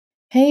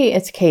Hey,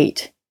 it's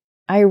Kate.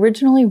 I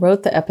originally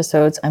wrote the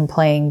episodes I'm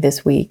playing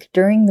this week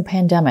during the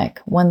pandemic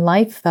when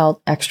life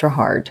felt extra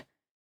hard.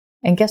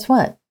 And guess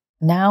what?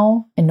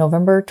 Now, in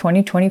November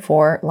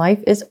 2024,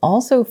 life is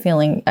also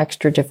feeling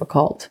extra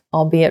difficult,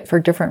 albeit for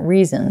different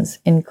reasons,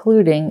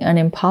 including an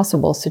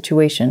impossible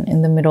situation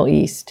in the Middle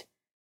East.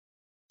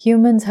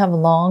 Humans have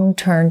long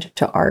turned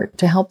to art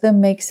to help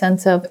them make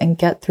sense of and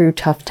get through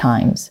tough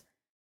times.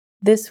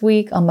 This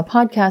week on the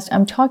podcast,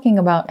 I'm talking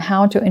about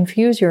how to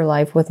infuse your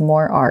life with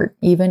more art,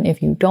 even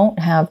if you don't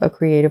have a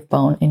creative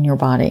bone in your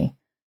body.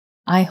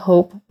 I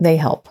hope they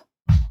help.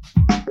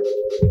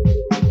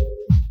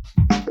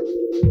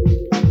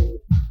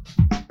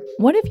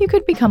 What if you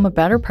could become a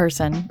better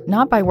person,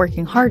 not by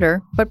working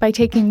harder, but by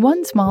taking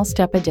one small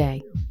step a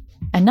day?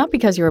 And not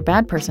because you're a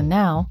bad person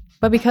now,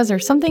 but because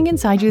there's something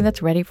inside you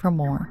that's ready for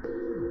more.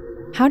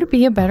 How to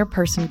Be a Better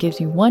Person gives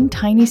you one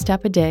tiny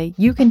step a day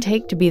you can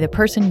take to be the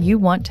person you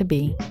want to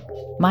be.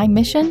 My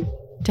mission?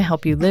 To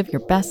help you live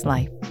your best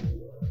life.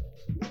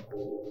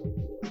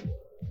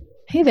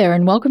 Hey there,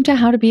 and welcome to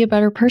How to Be a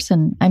Better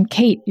Person. I'm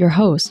Kate, your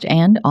host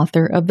and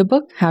author of the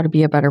book, How to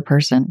Be a Better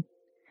Person.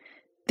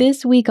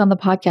 This week on the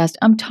podcast,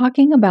 I'm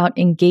talking about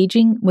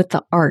engaging with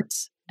the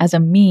arts as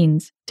a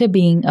means to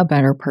being a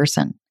better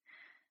person.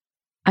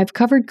 I've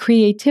covered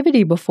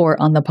creativity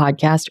before on the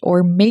podcast,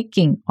 or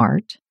making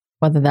art,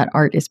 whether that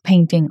art is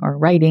painting or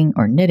writing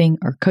or knitting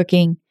or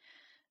cooking.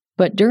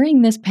 But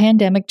during this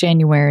pandemic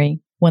January,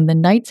 when the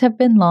nights have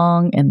been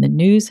long and the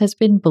news has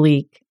been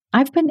bleak,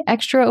 I've been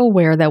extra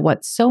aware that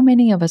what so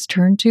many of us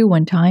turn to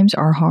when times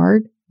are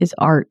hard is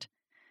art.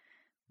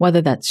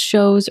 Whether that's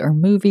shows or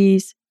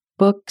movies,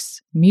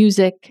 books,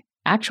 music,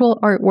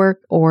 actual artwork,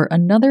 or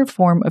another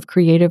form of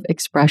creative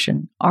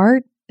expression,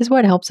 art is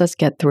what helps us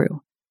get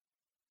through.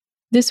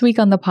 This week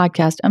on the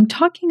podcast, I'm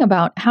talking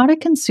about how to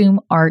consume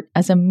art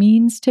as a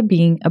means to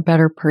being a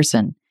better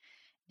person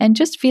and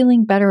just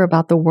feeling better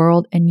about the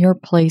world and your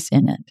place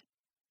in it.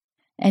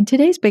 And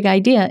today's big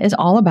idea is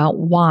all about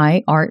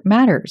why art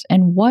matters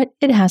and what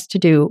it has to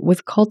do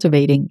with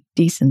cultivating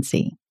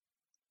decency.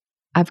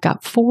 I've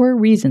got 4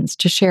 reasons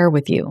to share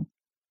with you.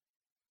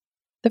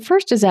 The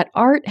first is that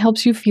art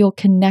helps you feel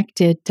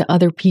connected to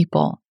other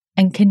people,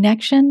 and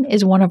connection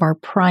is one of our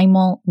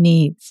primal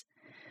needs.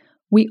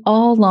 We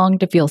all long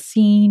to feel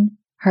seen,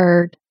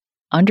 heard,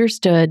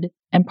 understood,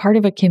 and part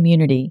of a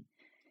community.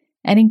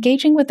 And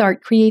engaging with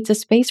art creates a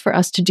space for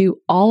us to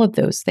do all of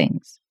those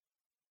things.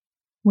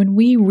 When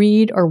we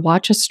read or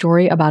watch a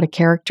story about a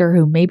character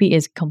who maybe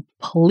is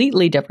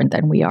completely different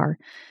than we are,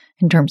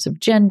 in terms of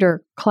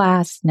gender,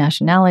 class,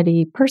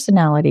 nationality,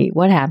 personality,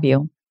 what have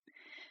you,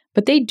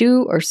 but they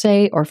do or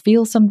say or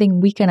feel something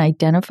we can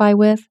identify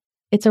with,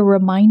 it's a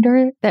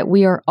reminder that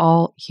we are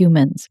all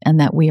humans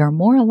and that we are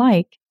more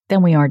alike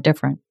than we are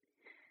different.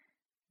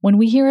 When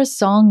we hear a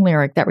song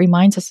lyric that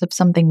reminds us of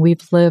something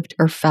we've lived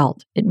or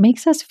felt, it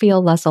makes us feel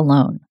less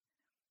alone.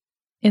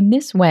 In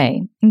this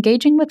way,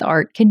 engaging with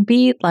art can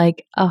be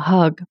like a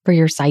hug for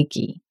your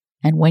psyche.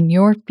 And when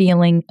you're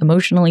feeling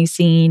emotionally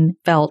seen,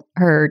 felt,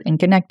 heard, and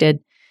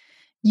connected,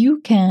 you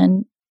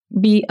can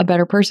be a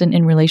better person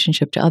in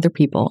relationship to other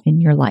people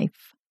in your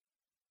life.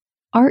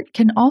 Art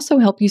can also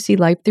help you see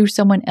life through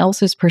someone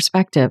else's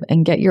perspective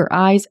and get your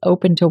eyes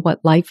open to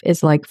what life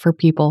is like for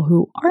people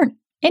who aren't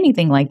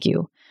anything like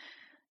you.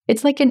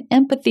 It's like an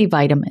empathy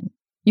vitamin.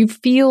 You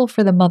feel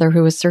for the mother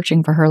who is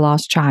searching for her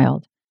lost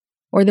child,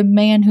 or the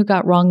man who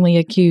got wrongly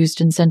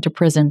accused and sent to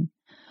prison,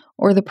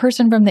 or the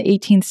person from the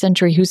 18th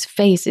century whose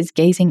face is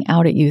gazing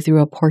out at you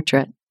through a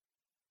portrait.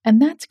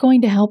 And that's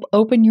going to help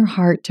open your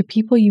heart to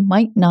people you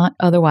might not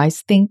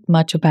otherwise think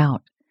much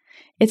about.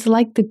 It's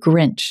like the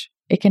Grinch.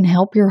 It can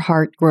help your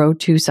heart grow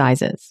 2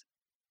 sizes.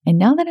 And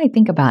now that I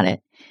think about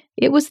it,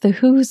 it was the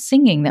Who's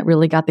singing that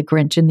really got the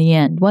Grinch in the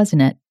end,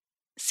 wasn't it?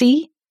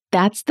 See,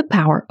 that's the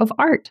power of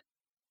art.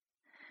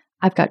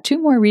 I've got 2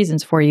 more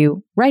reasons for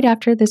you right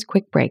after this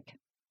quick break.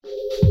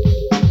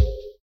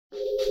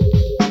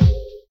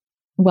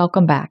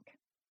 Welcome back.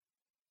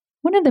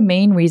 One of the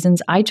main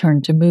reasons I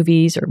turn to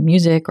movies or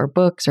music or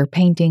books or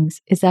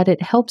paintings is that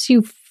it helps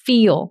you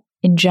feel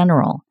in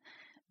general,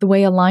 the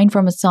way a line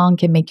from a song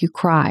can make you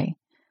cry,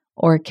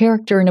 or a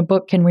character in a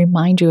book can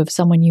remind you of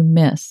someone you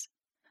miss,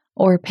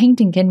 or a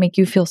painting can make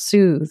you feel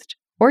soothed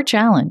or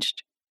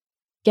challenged.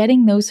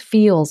 Getting those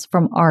feels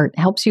from art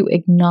helps you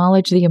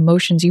acknowledge the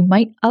emotions you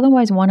might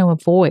otherwise want to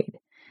avoid,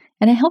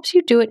 and it helps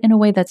you do it in a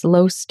way that's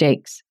low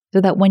stakes,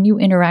 so that when you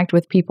interact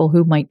with people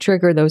who might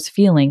trigger those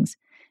feelings,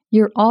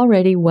 you're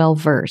already well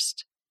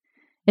versed.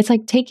 It's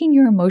like taking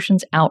your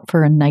emotions out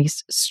for a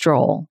nice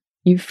stroll.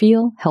 You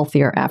feel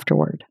healthier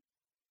afterward.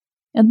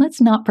 And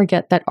let's not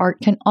forget that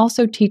art can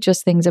also teach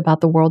us things about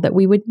the world that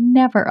we would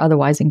never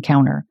otherwise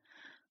encounter,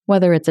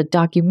 whether it's a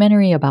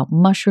documentary about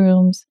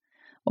mushrooms,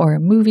 or a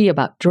movie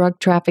about drug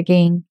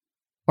trafficking,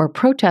 or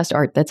protest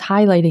art that's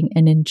highlighting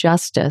an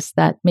injustice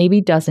that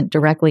maybe doesn't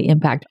directly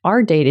impact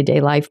our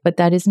day-to-day life, but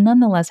that is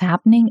nonetheless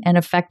happening and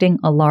affecting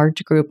a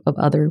large group of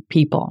other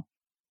people.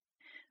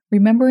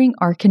 Remembering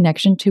our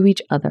connection to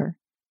each other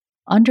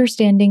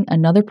understanding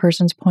another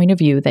person's point of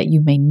view that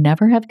you may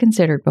never have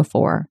considered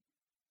before,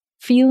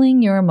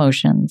 feeling your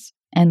emotions,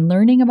 and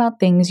learning about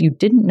things you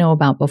didn't know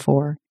about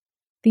before.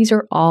 These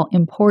are all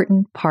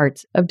important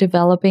parts of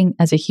developing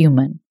as a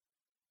human.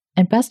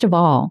 And best of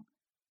all,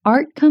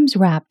 art comes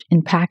wrapped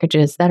in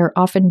packages that are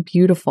often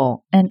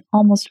beautiful and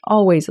almost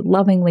always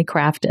lovingly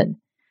crafted,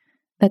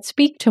 that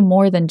speak to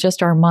more than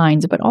just our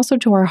minds, but also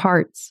to our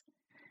hearts,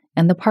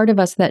 and the part of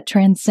us that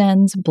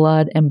transcends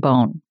blood and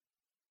bone.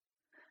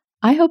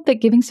 I hope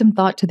that giving some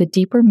thought to the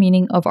deeper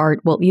meaning of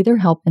art will either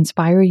help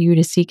inspire you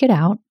to seek it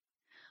out,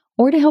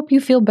 or to help you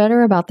feel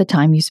better about the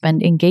time you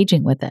spend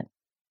engaging with it,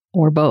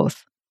 or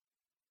both.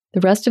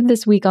 The rest of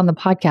this week on the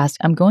podcast,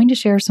 I'm going to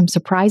share some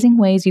surprising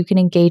ways you can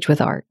engage with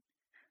art.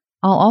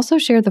 I'll also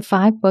share the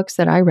 5 books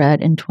that I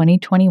read in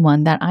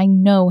 2021 that I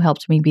know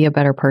helped me be a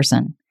better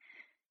person.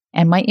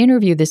 And my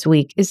interview this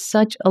week is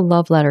such a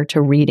love letter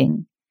to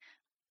reading.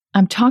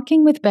 I'm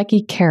talking with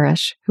Becky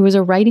Karish, who is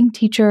a writing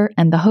teacher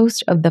and the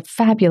host of the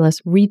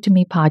fabulous Read to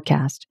Me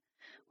podcast,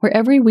 where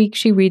every week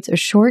she reads a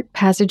short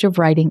passage of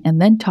writing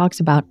and then talks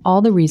about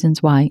all the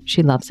reasons why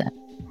she loves it.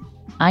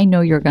 I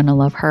know you're going to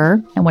love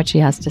her and what she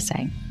has to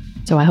say.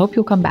 So I hope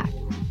you'll come back.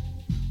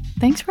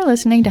 Thanks for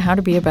listening to How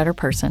to Be a Better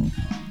Person.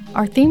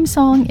 Our theme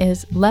song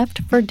is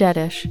Left for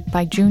Deadish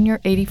by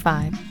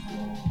Junior85.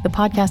 The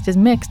podcast is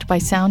mixed by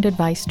Sound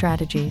Advice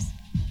Strategies.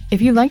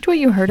 If you liked what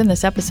you heard in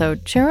this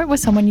episode, share it with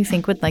someone you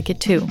think would like it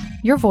too.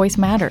 Your voice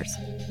matters.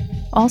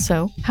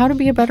 Also, How to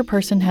Be a Better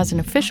Person has an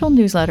official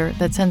newsletter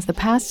that sends the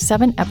past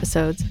 7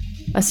 episodes,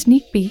 a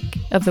sneak peek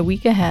of the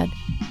week ahead,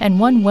 and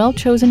one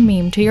well-chosen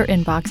meme to your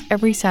inbox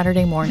every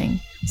Saturday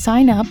morning.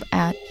 Sign up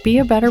at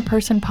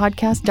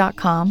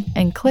beabetterpersonpodcast.com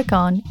and click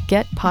on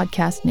Get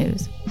Podcast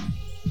News.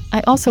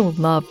 I also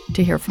love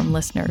to hear from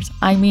listeners.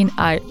 I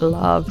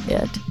love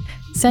it.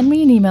 Send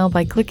me an email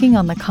by clicking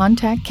on the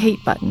Contact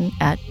Kate button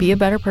at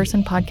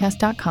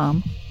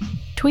beabetterpersonpodcast.com,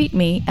 tweet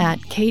me at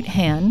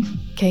KateHan,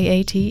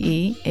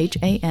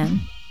 Katehan,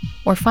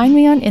 or find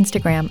me on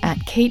Instagram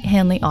at Kate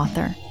Hanley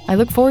Author. I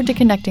look forward to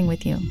connecting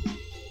with you.